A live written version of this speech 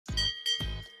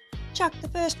Chuck, the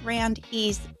first round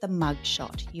is the mug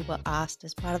shot. You were asked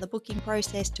as part of the booking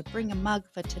process to bring a mug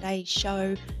for today's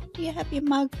show. Do you have your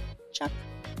mug, Chuck?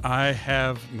 I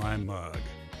have my mug.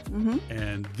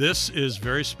 And this is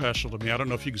very special to me. I don't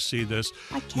know if you can see this.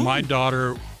 I can. My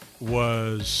daughter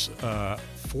was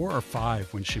 4 or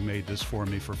 5 when she made this for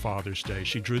me for Father's Day.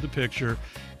 She drew the picture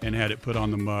and had it put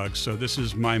on the mug. So this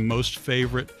is my most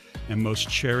favorite and most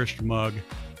cherished mug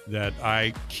that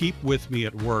I keep with me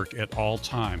at work at all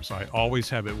times. I always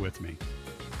have it with me.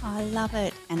 I love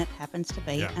it. And it happens to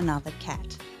be another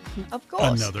cat. Of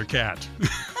course. Another cat.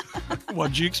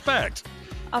 What'd you expect?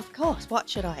 Of course. What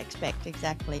should I expect?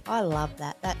 Exactly. I love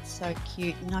that. That's so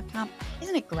cute. And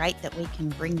isn't it great that we can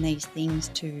bring these things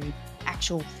to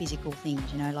actual physical things,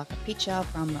 you know, like a picture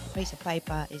from a piece of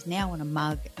paper is now in a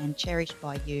mug and cherished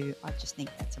by you. I just think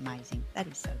that's amazing. That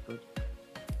is so good.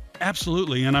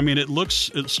 Absolutely. And I mean, it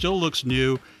still looks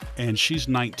new, and she's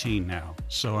 19 now.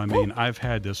 So, I mean, I've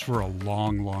had this for a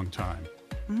long, long time.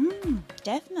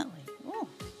 Definitely. Oh,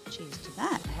 cheers to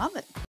that. I love it.